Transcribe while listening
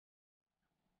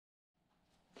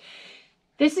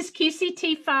This is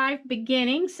QCT5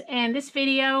 Beginnings, and this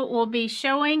video will be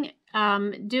showing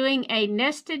doing a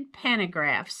nested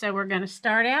pantograph. So we're going to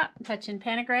start out touching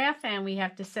pantograph, and we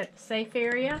have to set the safe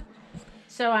area.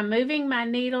 So I'm moving my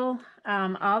needle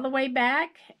all the way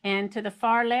back and to the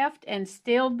far left and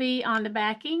still be on the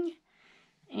backing,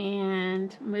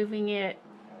 and moving it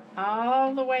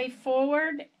all the way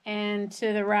forward and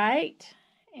to the right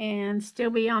and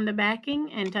still be on the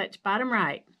backing and touch bottom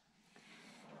right.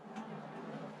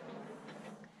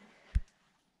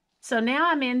 So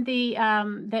now I'm in the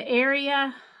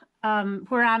area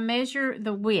where I measure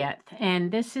the width,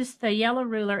 and this is the yellow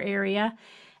ruler area,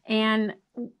 and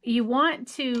you want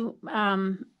to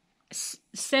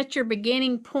set your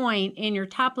beginning point in your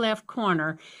top left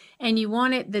corner, and you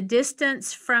want it the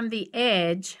distance from the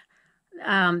edge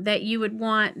that you would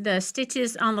want the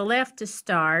stitches on the left to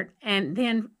start, and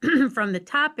then from the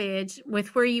top edge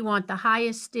with where you want the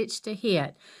highest stitch to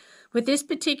hit. With this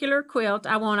particular quilt,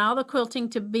 I want all the quilting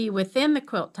to be within the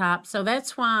quilt top, so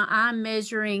that's why I'm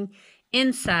measuring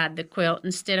inside the quilt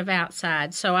instead of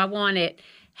outside. So I want it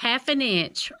 1/2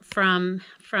 inch from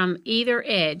either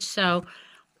edge. So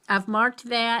I've marked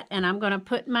that, and I'm going to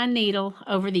put my needle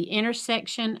over the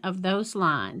intersection of those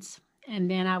lines. And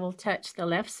then I will touch the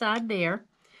left side there.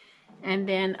 And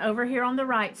then over here on the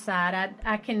right side,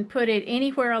 I can put it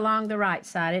anywhere along the right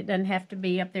side. It doesn't have to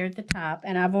be up there at the top.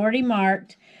 And I've already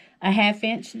marked a 1/2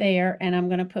 inch there, and I'm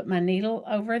going to put my needle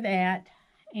over that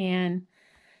and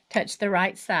touch the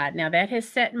right side. Now that has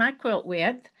set my quilt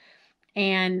width,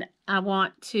 and I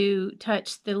want to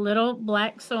touch the little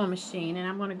black sewing machine, and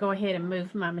I'm going to go ahead and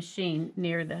move my machine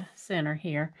near the center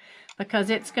here because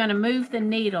it's going to move the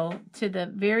needle to the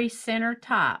very center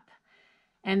top,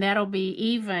 and that'll be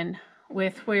even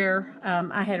with where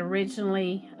I had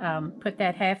originally put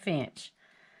that 1/2 inch.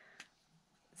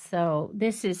 So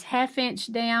this is 1/2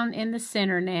 inch down in the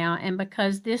center now, and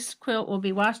because this quilt will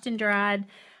be washed and dried,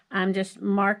 I'm just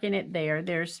marking it there.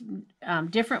 There's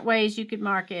different ways you could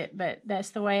mark it, but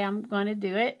that's the way I'm going to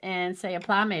do it, and say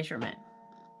apply measurement.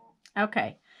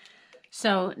 Okay,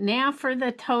 so now for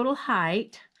the total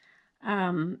height,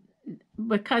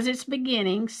 because it's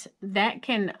beginnings, that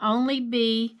can only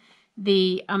be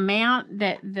the amount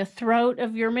that the throat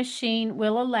of your machine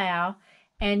will allow,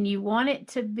 and you want it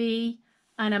to be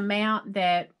an amount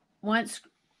that once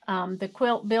the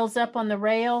quilt builds up on the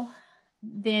rail,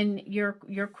 then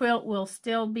your quilt will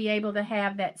still be able to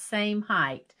have that same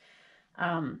height.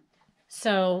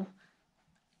 So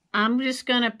I'm just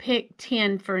going to pick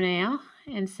 10 for now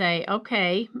and say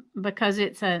okay, because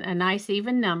it's a nice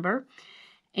even number,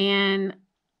 and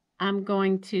I'm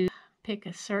going to pick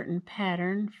a certain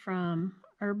pattern from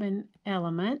Urban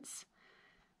Elements,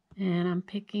 and I'm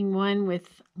picking one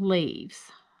with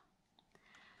leaves.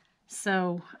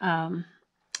 So,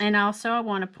 and also I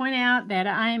want to point out that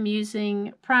I am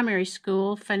using primary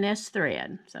school finesse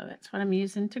thread. So that's what I'm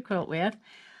using to quilt with.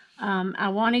 I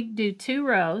want to do 2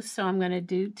 rows, so I'm going to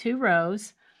do 2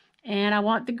 rows. And I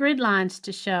want the grid lines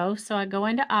to show, so I go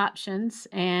into options,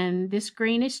 and this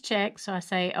green is checked, so I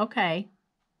say okay.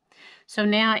 So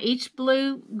now each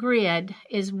blue grid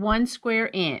is 1 square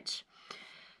inch.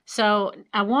 So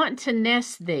I want to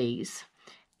nest these,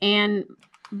 and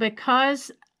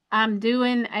because I'm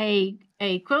doing a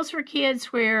Quilts for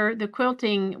Kids where the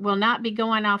quilting will not be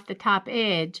going off the top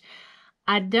edge,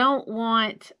 I don't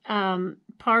want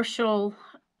partial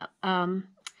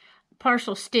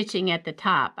stitching at the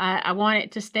top. I want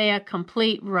it to stay a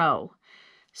complete row.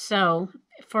 So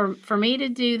for me to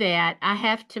do that, I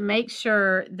have to make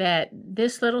sure that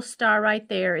this little star right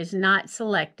there is not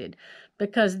selected,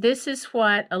 because this is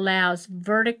what allows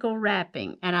vertical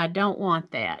wrapping, and I don't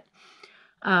want that.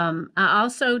 I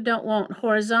also don't want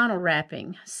horizontal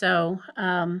wrapping. So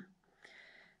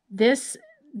this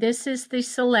is the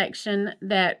selection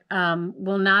that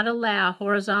will not allow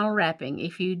horizontal wrapping.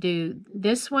 If you do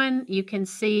this one, you can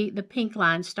see the pink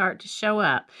lines start to show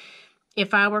up.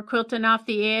 If I were quilting off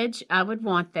the edge, I would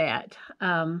want that.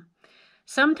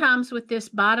 Sometimes with this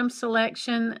bottom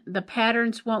selection, the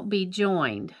patterns won't be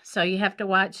joined, so you have to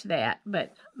watch that.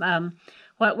 But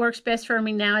what works best for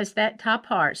me now is that top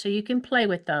heart, so you can play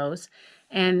with those.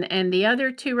 And the other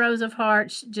 2 rows of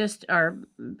hearts just are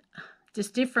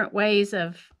just different ways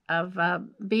of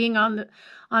being on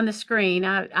the screen.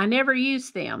 I never use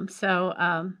them,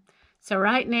 so so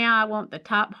right now I want the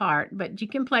top heart, but you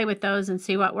can play with those and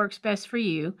see what works best for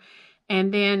you.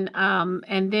 And then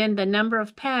the number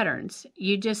of patterns,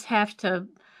 you just have to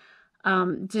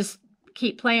just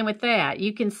keep playing with that.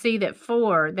 You can see that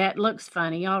 4, that looks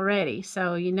funny already,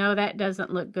 so you know that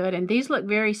doesn't look good. And these look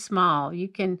very small. You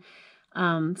can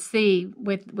see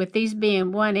with these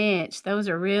being 1 inch, those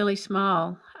are really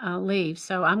small leaves.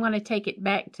 So I'm going to take it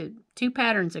back to 2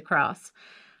 patterns across.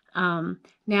 Now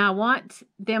I want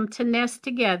them to nest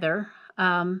together.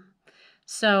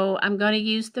 So I'm going to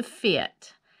use the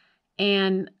fit.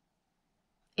 And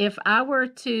if I were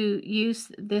to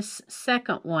use this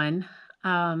second one,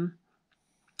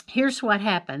 here's what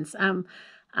happens.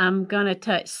 I'm going to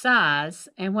touch size,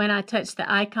 and when I touch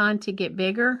the icon to get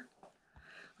bigger,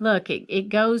 look, it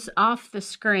goes off the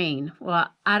screen. Well,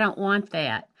 I don't want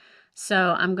that.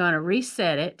 So I'm going to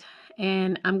reset it,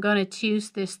 and I'm going to choose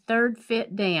this third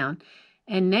fit down.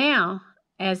 And now,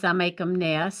 as I make them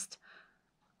nest,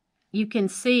 you can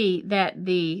see that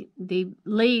the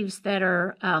leaves that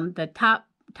are the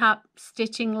top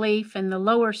stitching leaf and the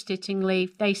lower stitching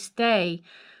leaf, they stay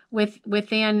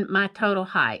within my total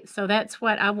height. So that's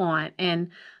what I want. And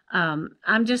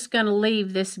I'm just going to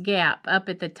leave this gap up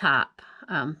at the top.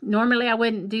 Normally I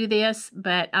wouldn't do this,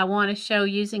 but I want to show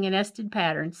using a nested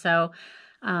pattern. So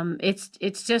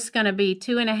it's just going to be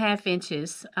 2.5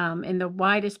 inches in the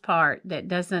widest part that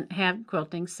doesn't have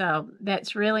quilting. So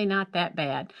that's really not that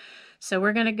bad. So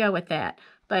we're going to go with that.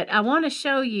 But I want to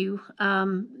show you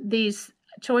these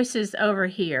choices over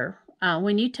here.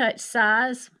 When you touch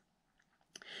size,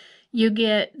 you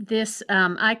get this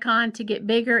icon to get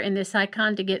bigger and this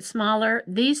icon to get smaller.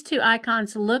 These 2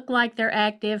 icons look like they're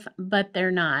active, but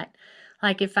they're not.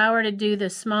 Like if I were to do the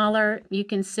smaller, you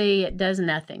can see it does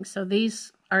nothing. So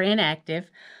these are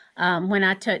inactive. When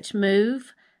I touch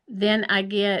move, then I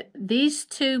get these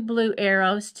 2 blue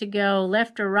arrows to go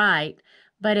left or right.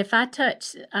 But if I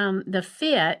touch the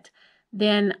fit,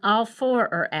 then all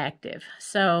 4 are active.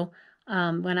 So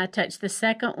when I touch the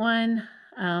second one,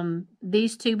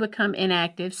 these 2 become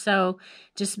inactive. So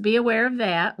just be aware of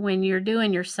that when you're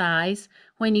doing your size.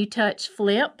 When you touch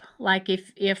flip, like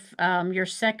if your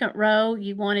second row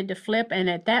you wanted to flip, and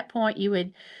at that point you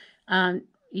would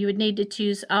need to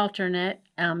choose alternate,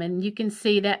 and you can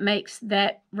see that makes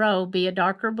that row be a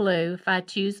darker blue. If I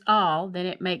choose all, then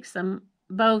it makes them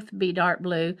both be dark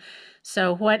blue.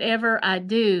 So whatever I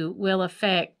do will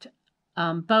affect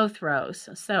both rows.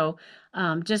 So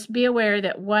just be aware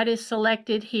that what is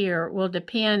selected here will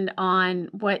depend on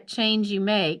what change you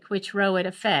make, which row it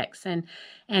affects. And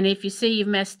if you see you've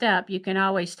messed up, you can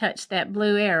always touch that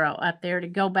blue arrow up there to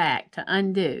go back, to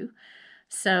undo.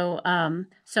 So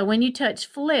so when you touch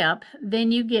flip,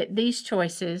 then you get these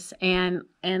choices, and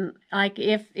like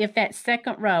if that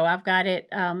second row, I've got it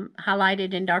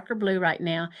highlighted in darker blue right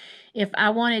now. If I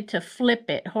wanted to flip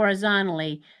it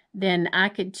horizontally, then I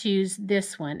could choose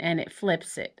this one and it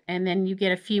flips it. And then you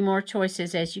get a few more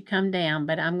choices as you come down,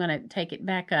 but I'm going to take it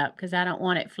back up because I don't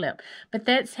want it flipped. But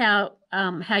that's how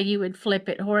you would flip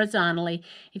it horizontally.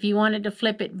 If you wanted to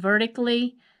flip it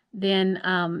vertically,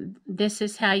 then this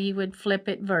is how you would flip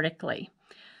it vertically.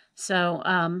 So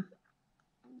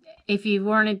if you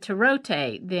wanted to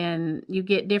rotate, then you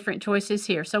get different choices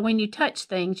here. So when you touch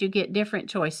things, you get different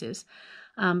choices.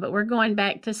 But we're going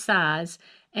back to size.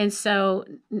 And so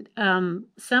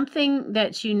something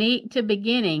that's unique to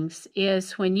beginnings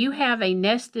is when you have a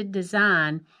nested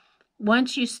design,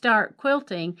 once you start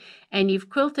quilting and you've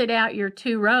quilted out your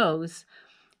 2 rows,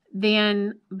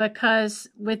 then because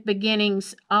with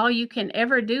beginnings, all you can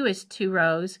ever do is 2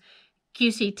 rows,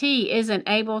 QCT isn't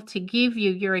able to give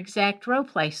you your exact row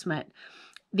placement.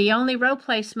 The only row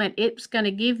placement it's going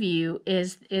to give you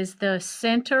is the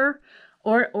center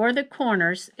or the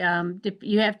corners.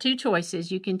 You have 2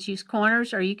 choices. You can choose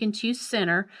corners or you can choose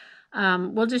center.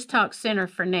 We'll just talk center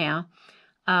for now.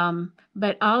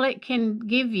 But all it can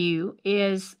give you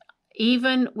is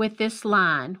even with this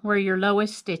line where your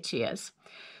lowest stitch is.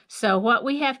 So what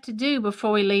we have to do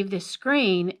before we leave this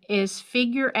screen is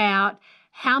figure out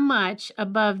how much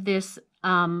above this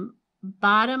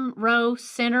bottom row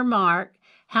center mark,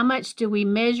 how much do we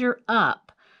measure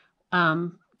up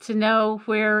to know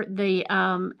where the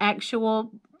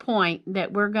actual point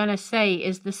that we're going to say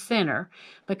is the center,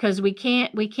 because we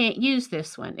can't use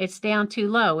this one. It's down too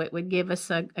low. It would give us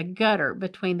a gutter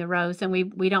between the rows, and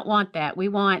we don't want that. We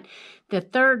want the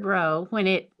 3rd row when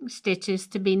it stitches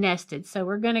to be nested. So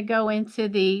we're going to go into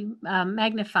the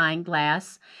magnifying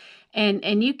glass,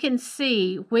 and you can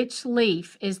see which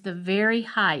leaf is the very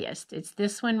highest. It's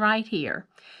this one right here.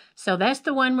 So that's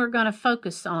the one we're going to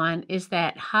focus on, is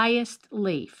that highest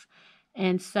leaf.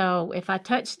 And so if I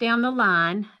touch down the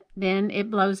line, then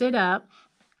it blows it up.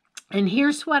 And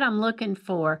here's what I'm looking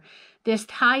for. This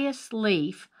highest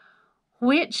leaf,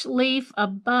 which leaf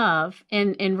above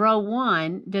in row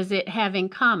 1 does it have in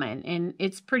common? And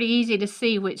it's pretty easy to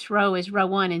see which row is row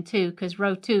 1 and 2, because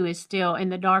row 2 is still in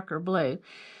the darker blue.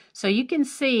 So you can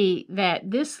see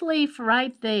that this leaf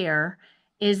right there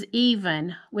is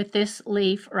even with this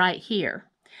leaf right here.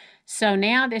 So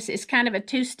now this is kind of a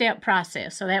two-step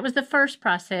process. So that was the first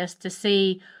process to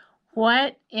see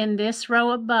what in this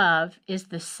row above is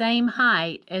the same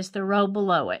height as the row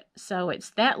below it. So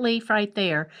it's that leaf right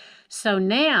there. So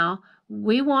now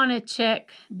we want to check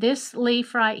this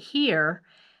leaf right here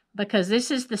because this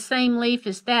is the same leaf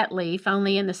as that leaf,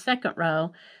 only in the second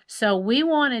row. So we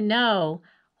want to know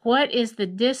what is the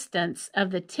distance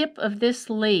of the tip of this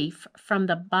leaf from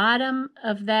the bottom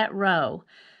of that row.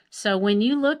 So when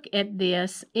you look at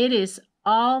this, it is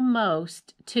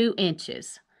almost 2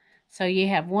 inches. So you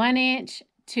have 1 inch,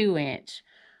 2 inch.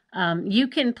 You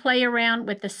can play around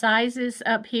with the sizes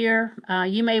up here.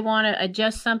 You may want to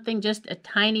adjust something just a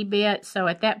tiny bit. So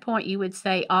at that point you would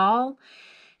say all.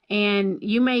 And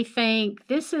you may think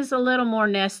this is a little more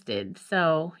nested.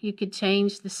 So you could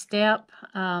change the step.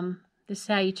 This is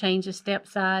how you change the step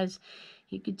size.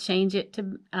 You could change it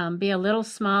to be a little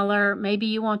smaller. Maybe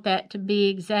you want that to be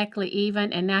exactly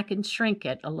even, and I can shrink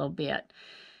it a little bit.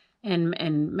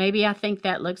 And maybe I think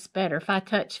that looks better. If I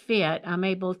touch fit, I'm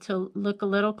able to look a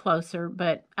little closer,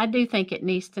 but I do think it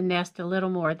needs to nest a little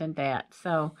more than that.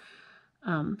 So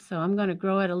I'm going to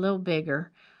grow it a little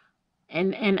bigger.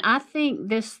 And I think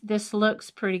this looks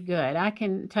pretty good. I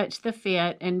can touch the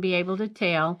fit and be able to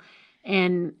tell.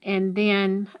 And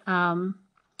then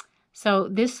so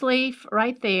this leaf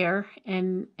right there,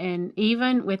 and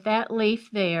even with that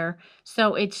leaf there,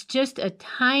 so it's just a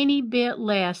tiny bit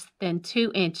less than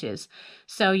 2 inches.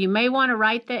 So you may want to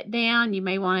write that down. You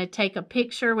may want to take a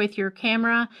picture with your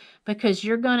camera because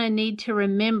you're going to need to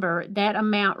remember that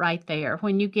amount right there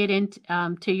when you get into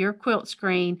to your quilt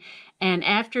screen. And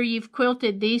after you've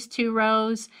quilted these 2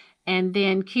 rows, and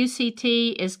then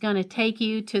QCT is going to take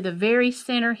you to the very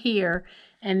center here.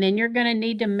 And then you're going to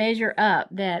need to measure up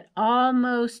that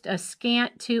almost a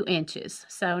scant 2 inches.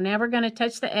 So now we're going to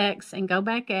touch the X and go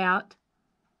back out.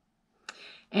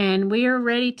 And we are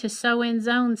ready to sew in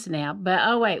zones now. But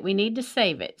oh wait, we need to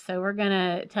save it. So we're going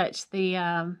to touch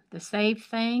the save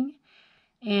thing.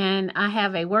 And I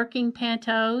have a working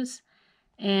Pantos.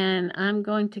 And I'm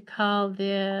going to call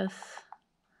this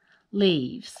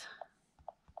leaves.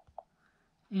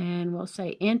 And we'll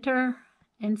say enter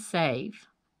and save.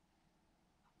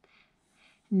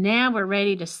 Now we're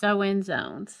ready to sew in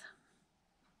zones.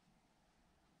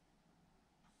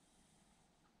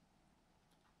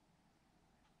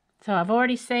 So I've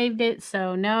already saved it,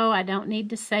 so no, I don't need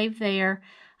to save there.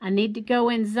 I need to go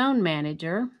in Zone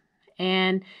Manager,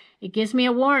 and it gives me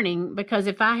a warning because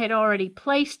if I had already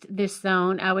placed this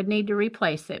zone, I would need to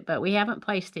replace it, but we haven't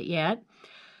placed it yet.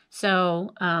 So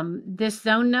this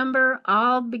zone number,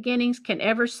 all beginnings can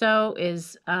ever sew,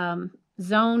 is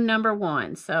zone number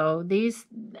 1. So these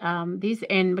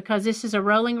and because this is a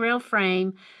rolling rail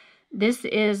frame, this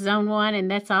is zone 1, and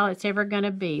that's all it's ever going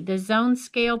to be. The zone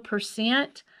scale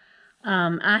percent,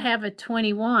 I have a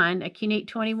 21, a QCT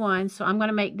 21, so I'm going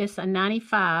to make this a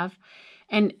 95.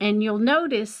 And you'll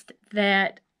notice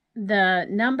that the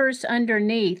numbers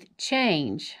underneath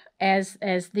change as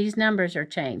these numbers are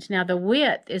changed. Now the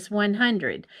width is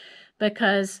 100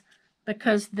 because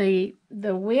the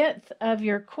width of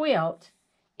your quilt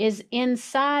is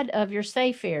inside of your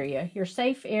safe area. Your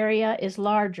safe area is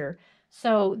larger.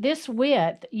 So this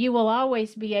width, you will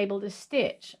always be able to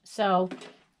stitch. So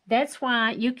that's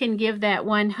why you can give that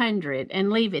 100 and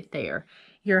leave it there.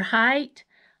 Your height,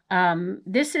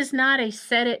 this is not a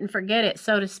set it and forget it,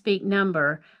 so to speak,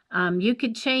 number. You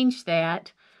could change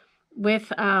that.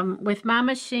 With my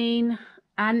machine,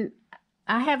 I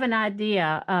have an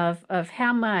idea of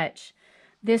how much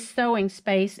this sewing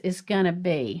space is going to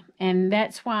be. And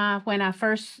that's why when I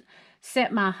first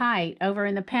set my height over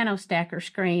in the Panto Stacker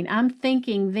screen, I'm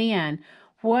thinking then,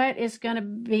 what is going to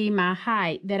be my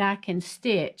height that I can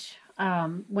stitch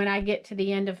when I get to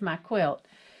the end of my quilt?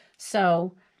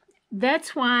 So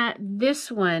that's why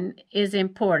this one is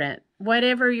important.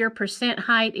 Whatever your percent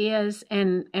height is,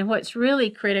 and what's really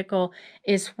critical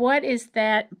is what is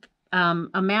that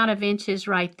amount of inches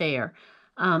right there.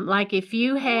 Like if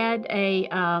you had a,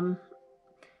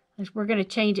 we're going to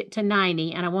change it to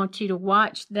 90, and I want you to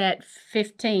watch that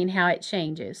 15, how it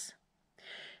changes.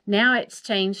 Now it's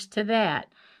changed to that.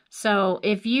 So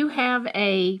if you have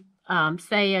a,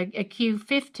 say a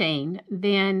Q15,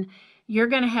 then you're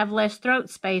going to have less throat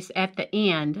space at the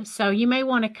end. So you may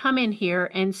want to come in here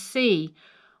and see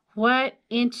what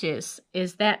inches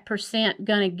is that percent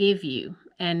going to give you.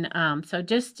 And so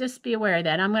just be aware of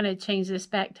that. I'm going to change this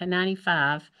back to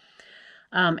 95.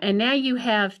 And now you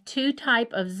have 2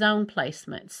 type of zone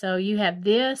placement. So you have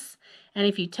this, And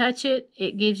if you touch it,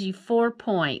 it gives you 4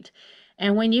 point.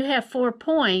 And when you have 4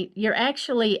 point, you're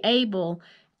actually able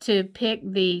to pick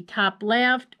the top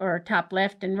left or top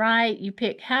left and right. You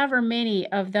pick however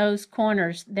many of those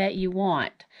corners that you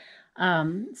want.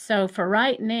 So for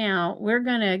right now, we're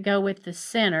going to go with the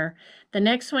center. The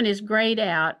next one is grayed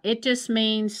out. It just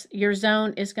means your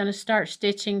zone is going to start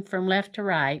stitching from left to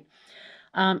right.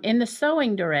 In the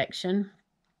sewing direction,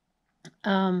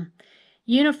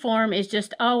 uniform is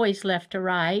just always left to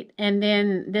right. And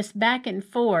then this back and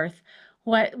forth,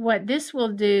 what this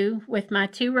will do with my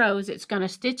 2 rows, it's going to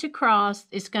stitch across,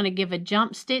 it's going to give a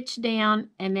jump stitch down,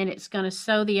 and then it's going to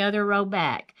sew the other row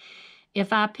back.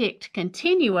 If I picked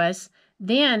continuous,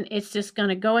 then it's just going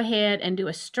to go ahead and do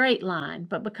a straight line.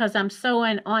 But because I'm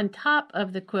sewing on top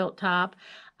of the quilt top,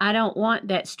 I don't want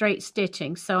that straight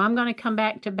stitching. So I'm going to come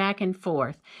back to back and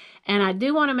forth. And I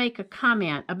do want to make a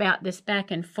comment about this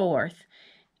back and forth.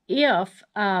 If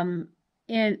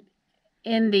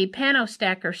in the Panto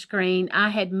Stacker screen, I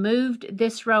had moved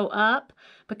this row up,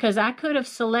 because I could have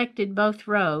selected both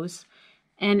rows.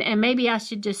 And maybe I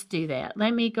should just do that.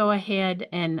 Let me go ahead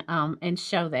and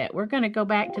show that. We're going to go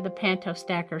back to the Panto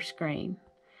Stacker screen.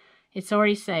 It's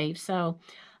already saved. So,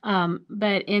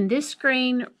 but in this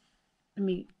screen, let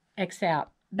me X out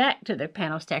back to the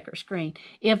Panto Stacker screen.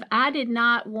 If I did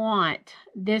not want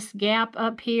this gap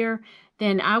up here,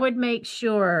 then I would make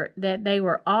sure that they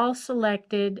were all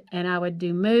selected, and I would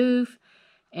do move,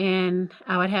 and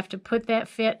I would have to put that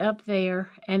fit up there,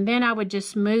 and then I would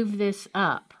just move this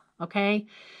up. Okay,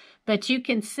 but you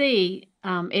can see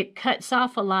it cuts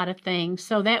off a lot of things,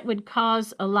 so that would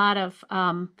cause a lot of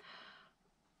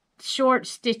short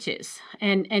stitches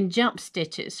and jump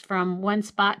stitches from one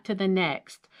spot to the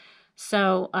next.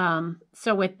 So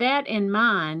so with that in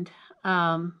mind,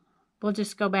 we'll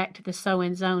just go back to the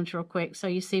sew-in zones real quick so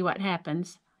you see what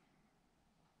happens.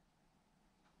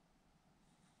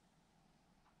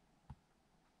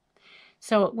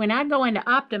 So when I go into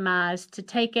optimize to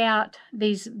take out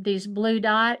these blue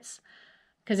dots,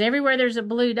 because everywhere there's a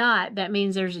blue dot, that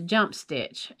means there's a jump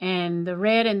stitch. And the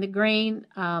red and the green,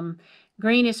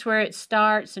 green is where it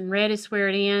starts and red is where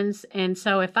it ends. And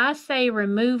so if I say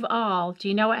remove all, do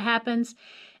you know what happens?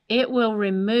 It will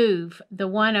remove the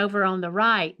one over on the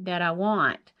right that I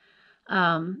want.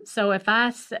 So if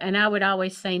I would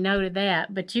always say no to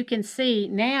that, but you can see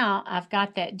now I've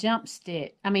got that jump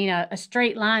stitch, a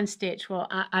straight line stitch. Well,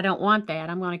 I don't want that.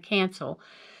 I'm going to cancel.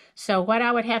 So what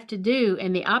I would have to do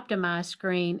in the optimize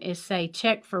screen is say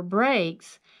check for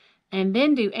breaks, and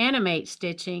then do animate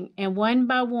stitching, and one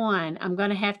by one I'm going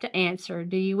to have to answer,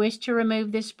 do you wish to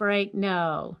remove this break?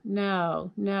 No,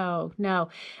 no, no, no.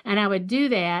 And I would do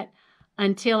that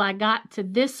until I got to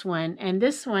this one, and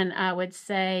this one I would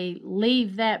say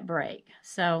leave that break.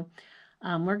 So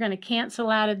we're going to cancel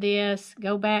out of this,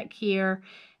 go back here,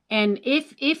 and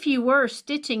if you were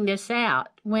stitching this out,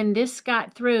 when this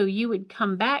got through, you would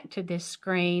come back to this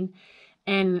screen,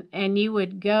 and you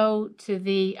would go to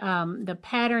the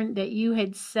pattern that you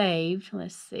had saved.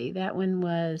 Let's see, that one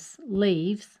was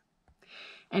leaves,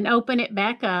 and open it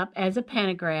back up as a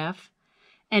pantograph.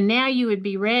 And now you would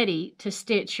be ready to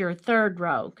stitch your third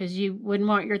row, because you wouldn't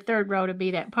want your third row to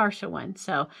be that partial one.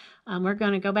 So we're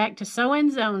going to go back to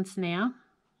sew-in zones now.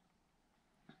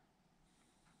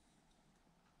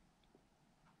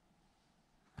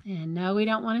 And no, we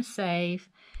don't want to save.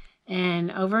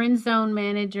 And over in Zone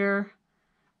Manager,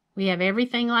 we have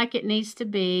everything like it needs to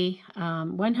be.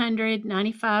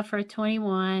 195 for a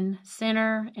 21,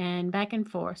 center, and back and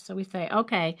forth. So we say,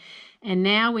 okay. And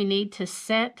now we need to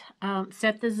set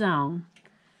the zone.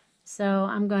 So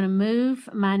I'm going to move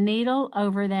my needle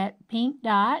over that pink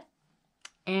dot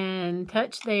and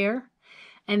touch there.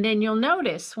 And then you'll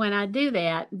notice when I do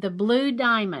that, the blue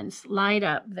diamonds light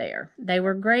up there. They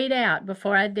were grayed out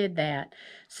before I did that.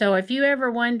 So if you ever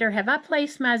wonder, have I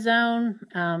placed my zone?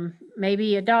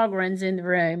 Maybe a dog runs in the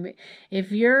room.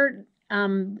 If your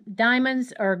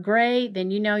diamonds are gray,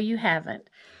 then you know you haven't.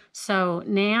 So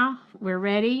now we're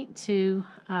ready to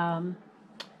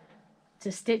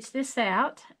stitch this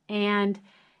out. And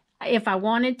if I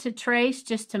wanted to trace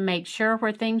just to make sure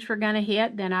where things were going to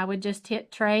hit, then I would just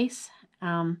hit trace.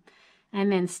 And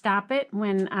then stop it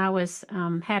when I was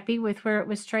happy with where it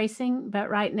was tracing.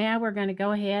 But right now we're going to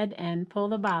go ahead and pull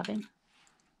the bobbin.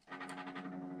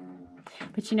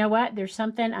 But you know what? There's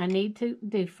something I need to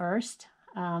do first.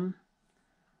 I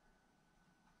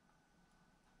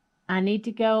need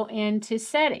to go into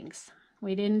settings.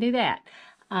 We didn't do that.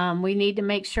 We need to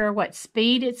make sure what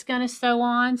speed it's going to sew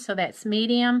on. So that's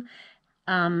medium.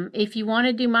 If you want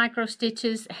to do micro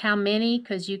stitches, how many,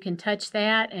 because you can touch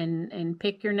that and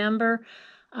pick your number.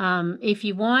 If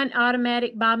you want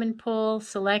automatic bobbin pull,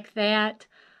 select that.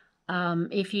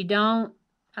 If you don't,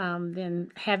 then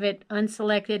have it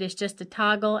unselected. It's just a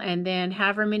toggle, and then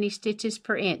however many stitches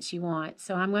per inch you want.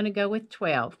 So I'm going to go with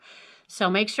 12. So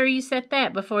make sure you set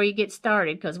that before you get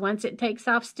started, because once it takes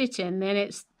off stitching, then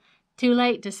it's too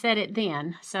late to set it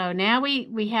then. So now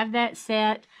we have that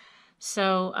set.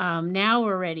 So now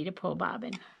we're ready to pull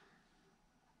bobbin.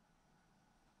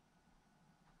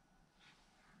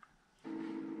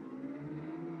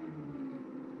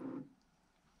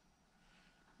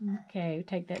 Okay,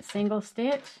 take that single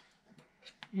stitch,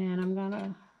 and I'm going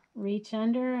to reach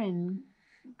under and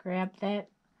grab that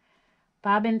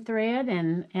bobbin thread,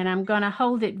 and I'm going to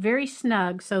hold it very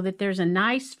snug so that there's a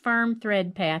nice firm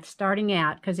thread path starting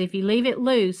out, because if you leave it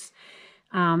loose,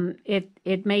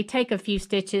 it may take a few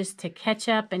stitches to catch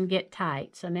up and get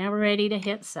tight. So now we're ready to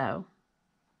hit sew.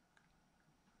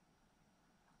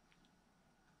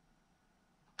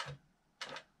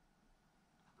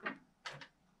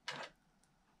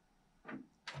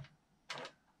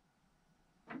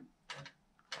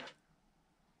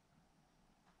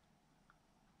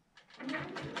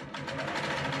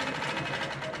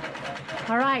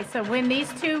 All right, so when these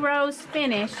 2 rows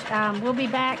finish, we'll be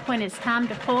back when it's time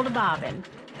to pull the bobbin.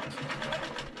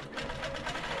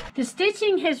 The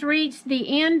stitching has reached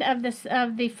the end of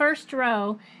the first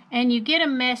row, and you get a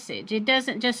message. It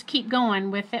doesn't just keep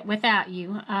going without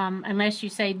you, unless you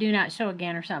say do not show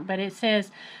again or something. But it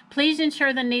says, please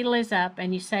ensure the needle is up,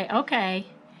 and you say okay,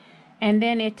 and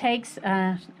then it takes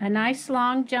a nice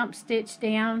long jump stitch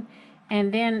down,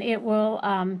 and then it will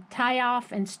tie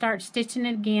off and start stitching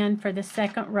it again for the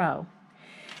second row.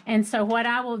 And so what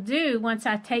I will do once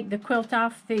I take the quilt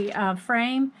off the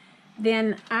frame,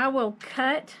 then I will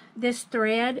cut this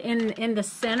thread in the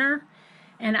center,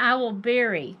 and I will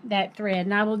bury that thread,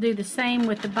 and I will do the same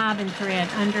with the bobbin thread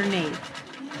underneath.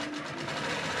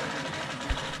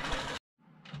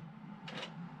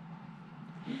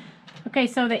 Okay,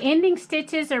 so the ending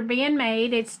stitches are being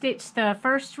made. It stitched the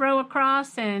first row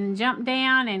across and jumped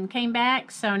down and came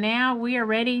back. So now we are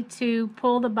ready to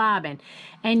pull the bobbin.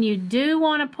 And you do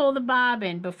want to pull the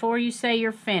bobbin before you say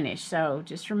you're finished. So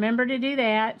just remember to do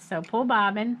that. So pull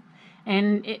bobbin.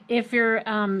 And if your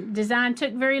design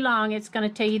took very long, it's going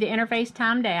to tell you the interface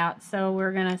timed out. So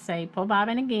we're going to say pull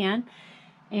bobbin again.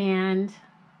 And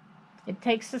it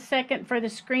takes a second for the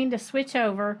screen to switch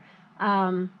over.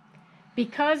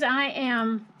 Because I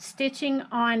am stitching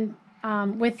on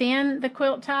within the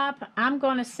quilt top, I'm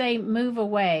going to say move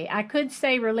away. I could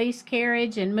say release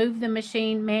carriage and move the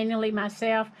machine manually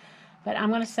myself, but I'm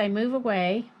going to say move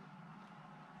away.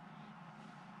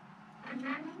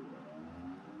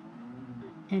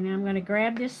 And I'm going to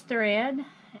grab this thread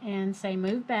and say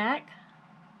move back.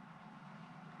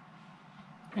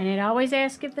 And it always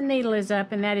asks if the needle is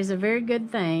up, and that is a very good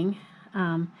thing.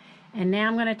 And now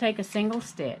I'm going to take a single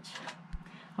stitch.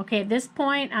 Okay, at this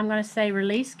point, I'm going to say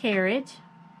release carriage,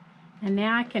 and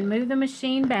now I can move the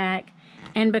machine back,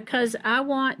 and because I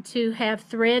want to have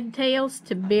thread tails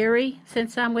to bury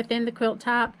since I'm within the quilt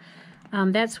top,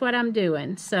 that's what I'm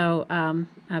doing. So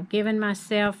I've given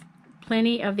myself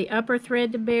plenty of the upper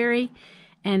thread to bury,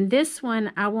 and this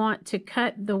one I want to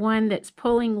cut the one that's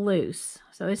pulling loose.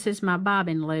 So this is my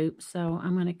bobbin loop, so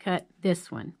I'm going to cut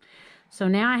this one. So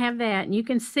now I have that, and you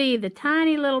can see the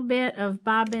tiny little bit of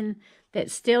bobbin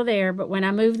that's still there, but when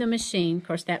I move the machine, of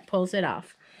course, that pulls it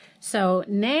off. So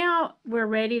now we're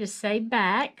ready to say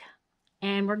back,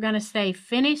 and we're going to say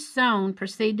finish zone,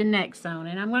 proceed to next zone.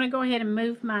 And I'm going to go ahead and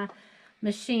move my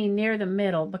machine near the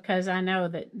middle because I know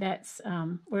that that's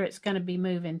where it's going to be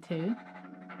moving to.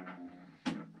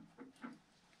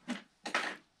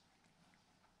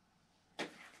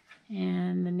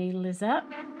 And the needle is up.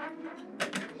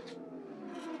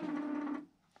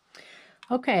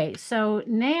 Okay, so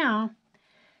now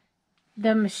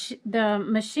the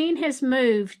machine has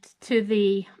moved to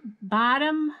the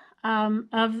bottom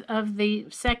of the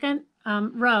second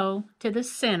row to the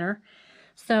center.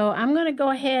 So I'm going to go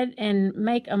ahead and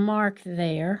make a mark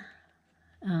there.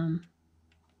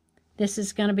 This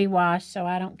is going to be washed, so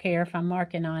I don't care if I'm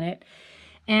marking on it.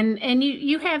 And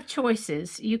you have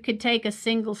choices. You could take a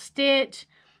single stitch.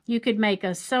 You could make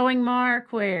a sewing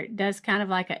mark where it does kind of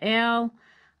like a L.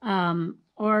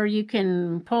 Or you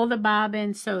can pull the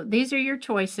bobbin. So these are your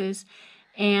choices.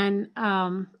 And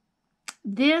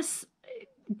this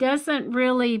doesn't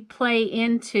really play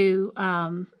into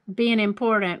being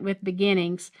important with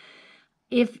beginnings.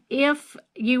 If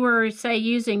you were, say,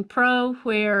 using Pro,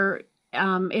 where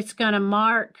it's going to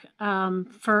mark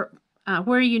for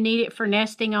where you need it for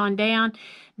nesting on down,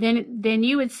 then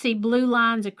you would see blue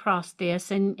lines across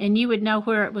this, and you would know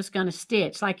where it was going to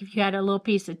stitch. Like if you had a little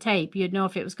piece of tape, you'd know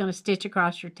if it was going to stitch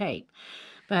across your tape.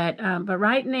 But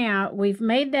right now, we've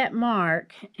made that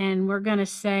mark, and we're going to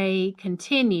say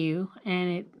continue, and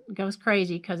it goes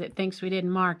crazy because it thinks we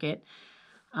didn't mark it.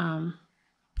 And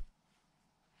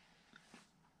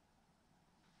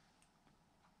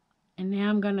now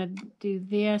I'm going to do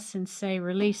this and say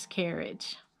release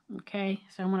carriage. Okay,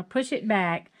 so I'm going to push it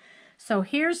back. So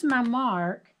here's my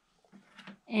mark.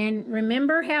 And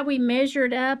remember how we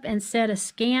measured up and set a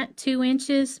scant 2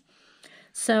 inches?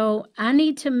 So I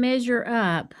need to measure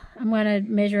up. I'm going to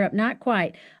measure up, not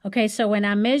quite. Okay, so when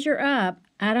I measure up,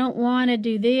 I don't want to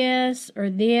do this or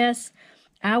this.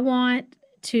 I want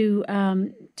to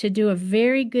do a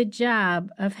very good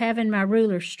job of having my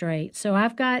ruler straight. So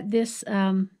I've got this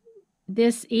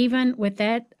this even with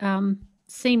that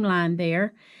seam line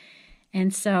there.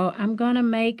 And so I'm going to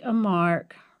make a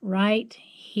mark right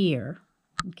here,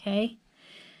 okay?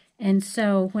 And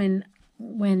so when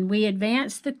we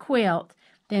advance the quilt,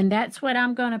 then that's what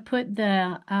I'm going to put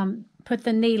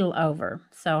the needle over.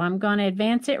 So I'm going to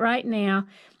advance it right now,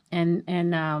 and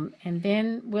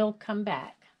then we'll come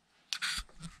back.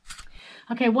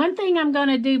 Okay, one thing I'm going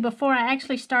to do before I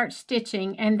actually start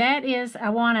stitching, and that is I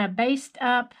want to baste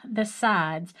up the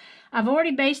sides. I've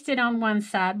already basted on one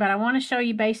side, but I want to show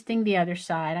you basting the other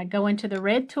side. I go into the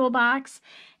red toolbox,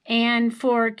 and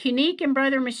for Qunique and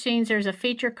Brother machines, there's a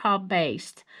feature called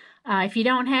Baste. If you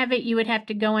don't have it, you would have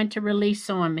to go into Release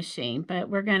Sewing Machine, but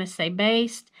we're going to say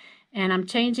Baste, and I'm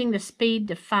changing the speed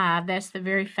to 5. That's the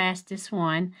very fastest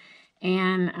one,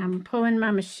 and I'm pulling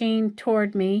my machine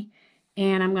toward me,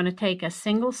 and I'm going to take a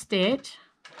single stitch,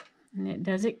 and it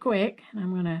does it quick. And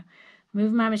I'm going to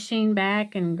move my machine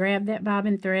back and grab that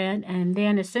bobbin thread, and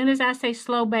then as soon as I say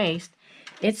slow baste,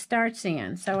 it starts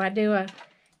in. So I do a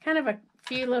kind of a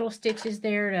few little stitches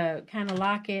there to kind of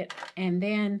lock it, and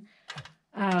then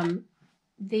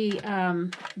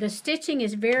the stitching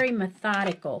is very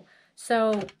methodical.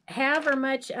 So however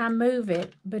much I move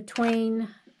it between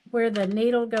where the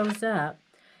needle goes up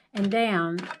and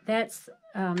down, that's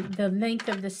the length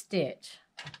of the stitch.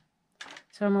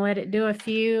 So I'm going to let it do a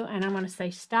few, and I'm going to say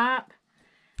stop.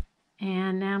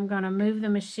 And now I'm going to move the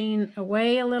machine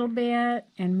away a little bit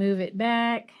and move it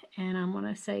back, and I'm going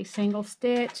to say single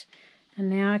stitch. And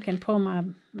now I can pull my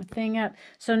thing up.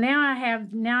 So now I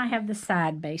have the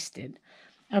side basted.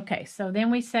 Okay, so then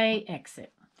we say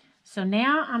exit. So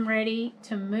now I'm ready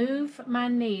to move my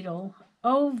needle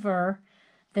over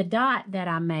the dot that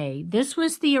I made. This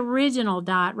was the original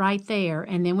dot right there,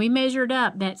 and then we measured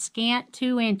up that scant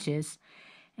 2 inches.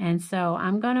 And so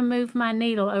I'm going to move my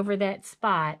needle over that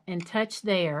spot and touch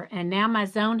there. And now my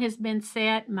zone has been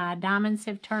set. My diamonds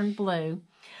have turned blue.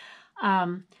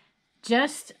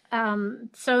 Just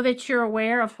so that you're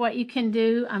aware of what you can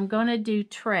do, I'm going to do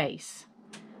trace.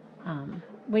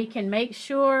 We can make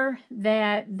sure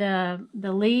that the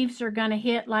leaves are going to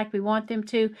hit like we want them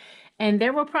to. And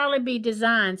there will probably be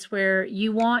designs where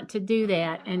you want to do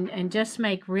that, and just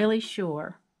make really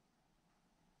sure.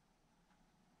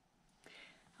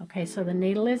 Okay, so the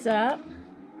needle is up.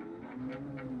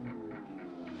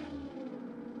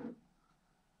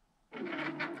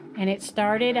 And it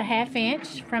started a 1/2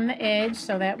 inch from the edge,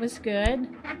 so that was good.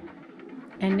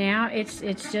 And now it's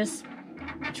just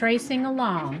tracing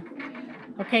along.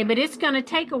 Okay, but it's going to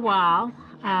take a while.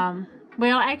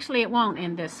 Well, actually, it won't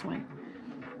in this one.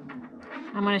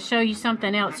 I'm going to show you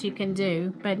something else you can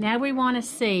do. But now we want to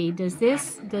see, does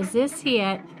this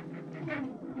hit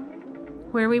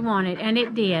where we want it? And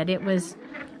it did. It was,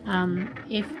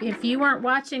 if you weren't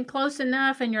watching close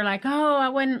enough and you're like, oh, I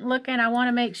wasn't looking, I want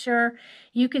to make sure,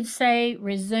 you could say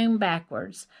resume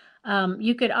backwards.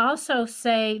 You could also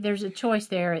say, there's a choice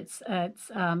there, it's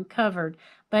covered,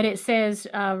 but it says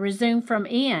resume from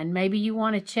end. Maybe you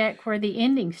want to check where the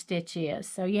ending stitch is.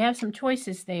 So you have some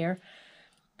choices there,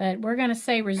 but we're going to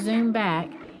say resume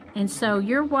back. And so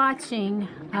you're watching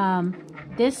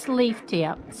this leaf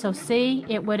tip. So see,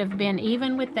 it would have been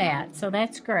even with that. So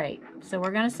that's great. So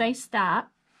we're going to say stop.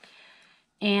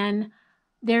 And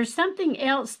there's something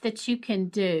else that you can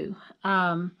do.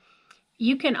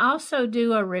 You can also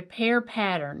do a repair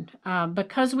pattern.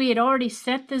 Because we had already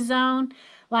set the zone,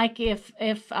 like if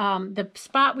the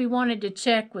spot we wanted to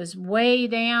check was way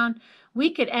down,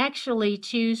 we could actually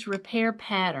choose repair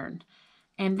pattern.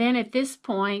 And then at this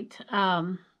point,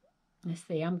 let's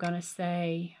see, I'm going to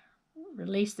say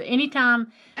release.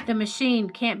 Anytime the machine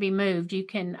can't be moved, you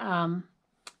can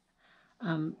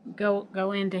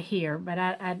go into here. But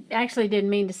I actually didn't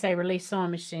mean to say release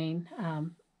sewing machine.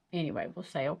 Anyway, we'll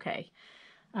say okay.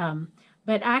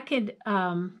 But I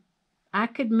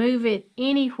could move it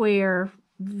anywhere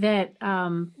that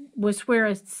was where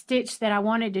a stitch that I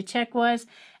wanted to check was,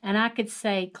 and I could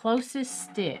say closest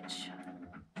stitch.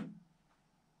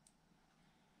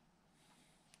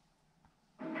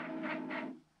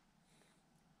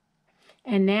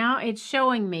 And now it's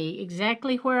showing me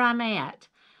exactly where I'm at.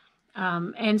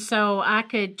 And so I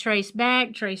could trace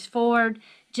back, trace forward,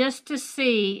 just to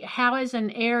see how is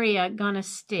an area gonna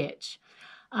stitch.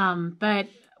 But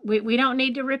we don't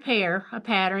need to repair a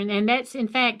pattern, and that's in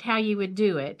fact how you would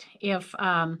do it.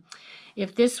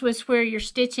 If this was where your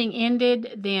stitching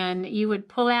ended, then you would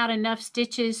pull out enough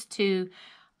stitches to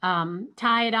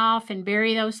tie it off and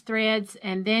bury those threads,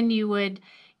 and then you would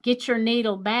get your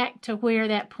needle back to where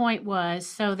that point was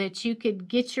so that you could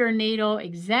get your needle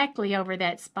exactly over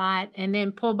that spot and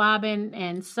then pull bobbin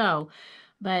and sew.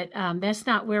 But that's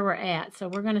not where we're at, so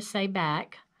we're going to say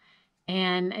back.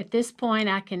 And at this point,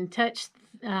 I can touch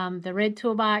the red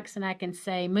toolbox and I can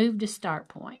say move to start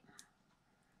point.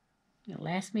 It'll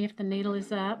ask me if the needle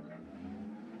is up.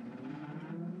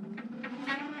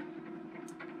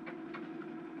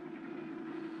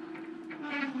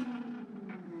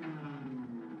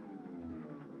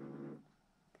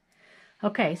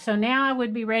 Okay, so now I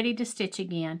would be ready to stitch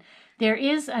again. There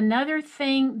is another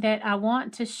thing that I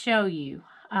want to show you.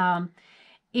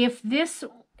 If this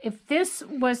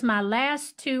was my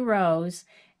last 2 rows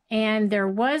and there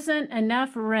wasn't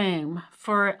enough room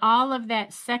for all of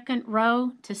that second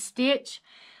row to stitch,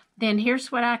 then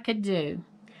here's what I could do.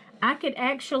 I could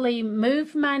actually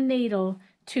move my needle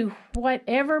to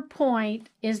whatever point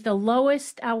is the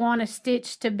lowest I want a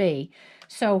stitch to be.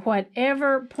 So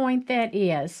whatever point that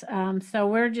is. So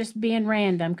we're just being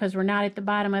random because we're not at the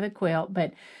bottom of the quilt.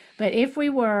 But if we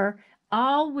were,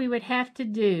 all we would have to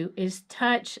do is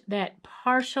touch that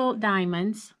partial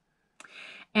diamonds,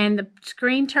 and the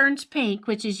screen turns pink,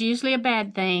 which is usually a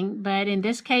bad thing, but in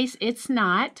this case it's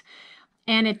not.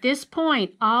 And at this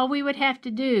point, all we would have to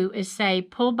do is say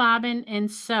pull bobbin and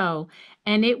sew,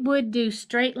 and it would do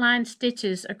straight line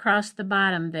stitches across the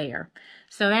bottom there.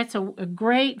 So that's a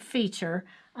great feature.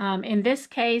 In this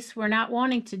case, we're not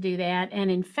wanting to do that, and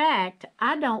in fact,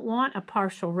 I don't want a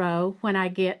partial row when I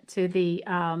get to the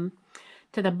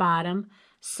bottom.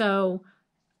 So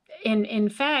in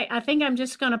fact, I think I'm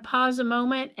just going to pause a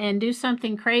moment and do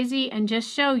something crazy and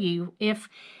just show you. If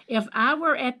I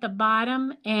were at the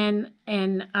bottom and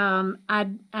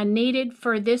I needed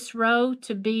for this row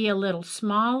to be a little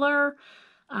smaller,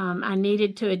 I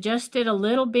needed to adjust it a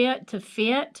little bit to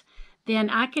fit,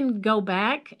 then I can go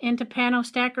back into Panto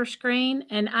Stacker Screen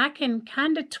and I can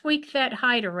kind of tweak that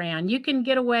height around. You can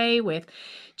get away with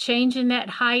changing that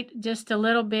height just a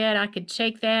little bit. I could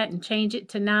shake that and change it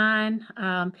to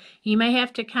 9. You may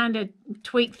have to kind of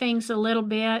tweak things a little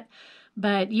bit,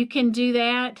 but you can do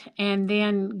that and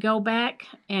then go back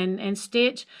and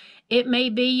stitch. It may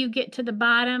be you get to the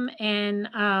bottom and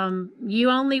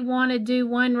you only want to do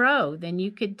 1 row. Then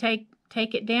you could take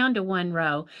it down to 1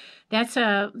 row. That's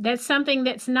something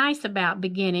that's nice about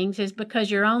beginnings, is because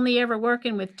you're only ever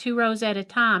working with 2 rows at a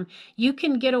time. You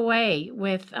can get away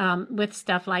with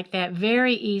stuff like that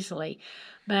very easily.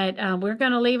 But we're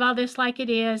going to leave all this like it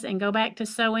is and go back to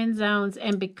sew in zones.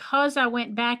 And because I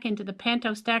went back into the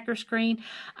Panto Stacker Screen,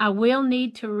 I will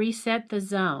need to reset the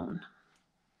zone.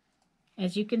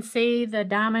 As you can see, the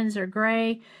diamonds are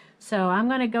gray. So I'm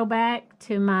going to go back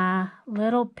to my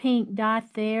little pink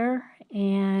dot there,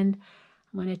 and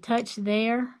I'm going to touch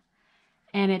there.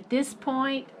 And at this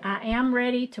point, I am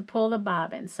ready to pull the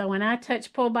bobbin. So when I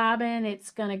touch pull bobbin,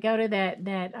 it's going to go to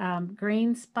that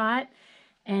green spot,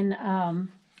 and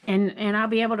I'll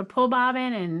be able to pull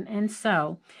bobbin and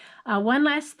sew. One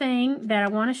last thing that I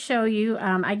want to show you,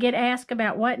 I get asked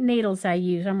about what needles I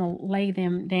use. I'm going to lay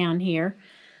them down here.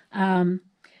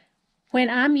 When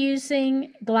I'm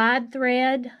using glide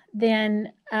thread,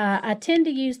 then I tend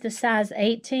to use the size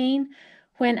 18.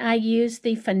 When I use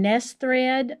the finesse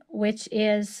thread, which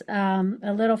is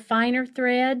a little finer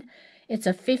thread, it's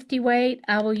a 50 weight,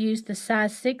 I will use the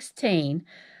size 16.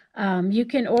 You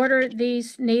can order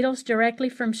these needles directly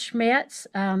from Schmetz.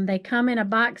 They come in a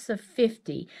box of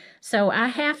 50. So I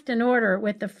have to order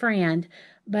with a friend.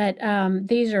 But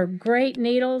these are great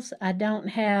needles. I don't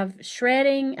have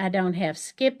shredding. I don't have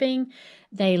skipping.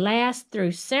 They last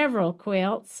through several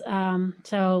quilts.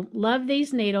 So love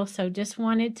these needles. So just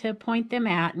wanted to point them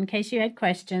out in case you had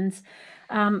questions.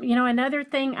 You know, another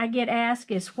thing I get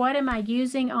asked is, what am I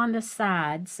using on the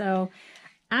side? So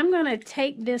I'm going to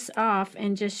take this off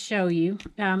and just show you.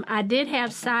 I did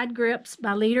have side grips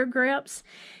by Leader Grips,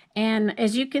 And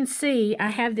as you can see, I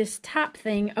have this top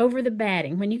thing over the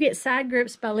batting. When you get side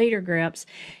grips by leader grips,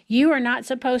 you are not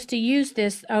supposed to use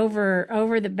this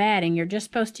over the batting. You're just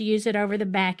supposed to use it over the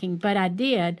backing, but I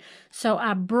did. So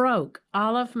I broke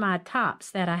all of my tops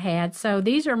that I had. So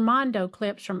these are Mondo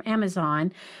clips from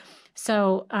Amazon.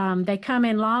 So they come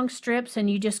in long strips, and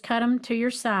you just cut them to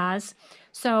your size.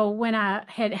 So when I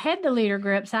had the leader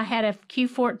grips, I had a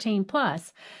Q14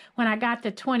 plus. When I got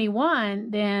the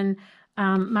 21, then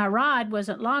my rod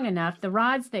wasn't long enough. The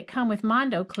rods that come with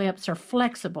Mondo clips are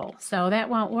flexible, so that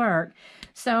won't work.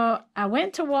 So I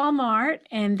went to Walmart,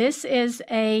 and this is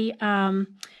a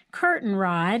curtain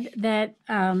rod that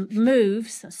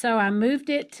moves. So I moved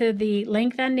it to the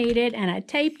length I needed, and I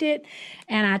taped it,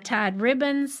 and I tied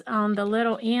ribbons on the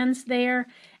little ends there.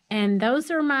 And those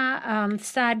are my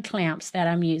side clamps that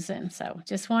I'm using. So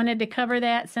just wanted to cover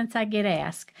that since I get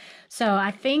asked. So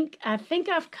I think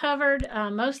I've covered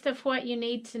most of what you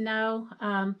need to know.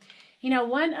 You know,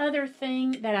 one other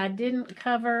thing that I didn't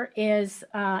cover is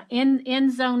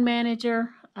end zone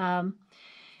manager.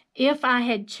 If I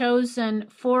had chosen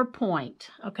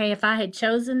 4-point, okay, if I had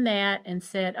chosen that and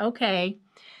said, okay,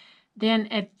 then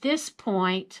at this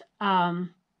point,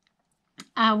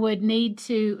 I would need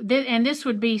to, and this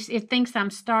would be, it thinks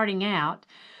I'm starting out.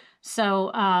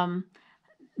 So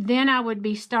then I would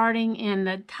be starting in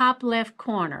the top left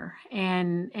corner.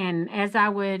 And as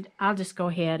I'll just go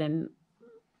ahead and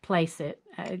place it.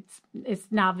 It's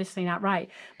obviously not right.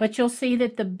 But you'll see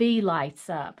that the B lights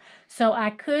up. So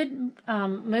I could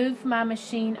move my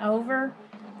machine over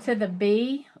to the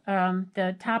B,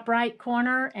 the top right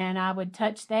corner, and I would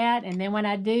touch that. And then when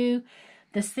I do,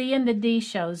 the C and the D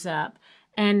shows up.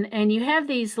 And you have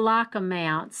these lock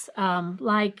amounts,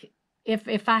 like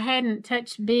if I hadn't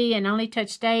touched B and only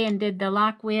touched A and did the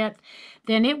lock width,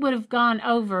 then it would have gone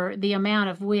over the amount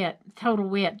of width, total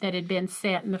width that had been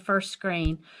set in the first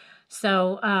screen.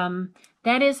 So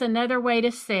that is another way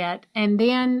to set. And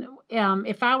then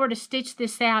if I were to stitch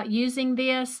this out using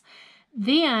this,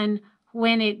 then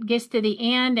when it gets to the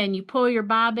end and you pull your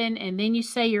bobbin and then you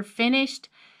say you're finished,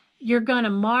 you're going to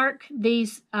mark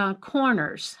these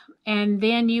corners, and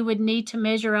then you would need to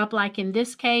measure up. Like in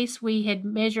this case, we had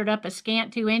measured up a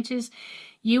scant 2 inches.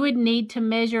 You would need to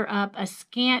measure up a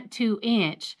scant 2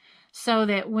 inch so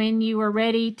that when you were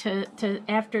ready to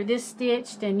after this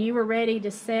stitched and you were ready to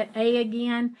set A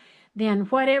again, then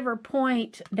whatever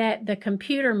point that the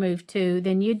computer moved to,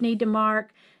 then you'd need to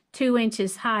mark 2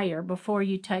 inches higher before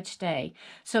you touched A.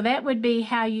 So that would be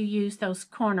how you use those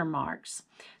corner marks.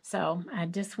 So I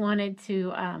just wanted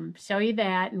to show you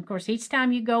that. And of course, each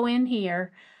time you go in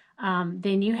here,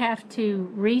 then you have to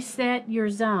reset your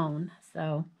zone.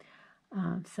 So,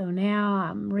 so now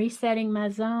I'm resetting my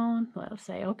zone. I'll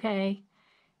say okay,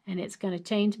 and it's going to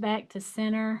change back to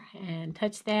center and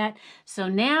touch that. So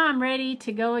now I'm ready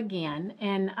to go again.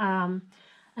 And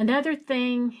another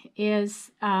thing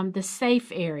is the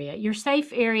safe area. Your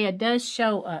safe area does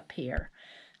show up here.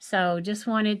 So just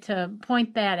wanted to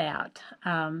point that out.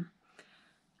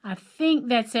 I think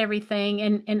that's everything.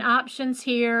 In options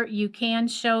here, you can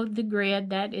show the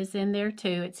grid. That is in there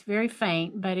too. It's very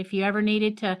faint, but if you ever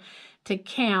needed to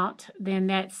count, then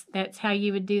that's how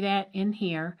you would do that in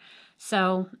here.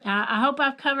 So I hope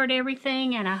I've covered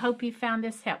everything, and I hope you found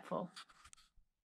this helpful.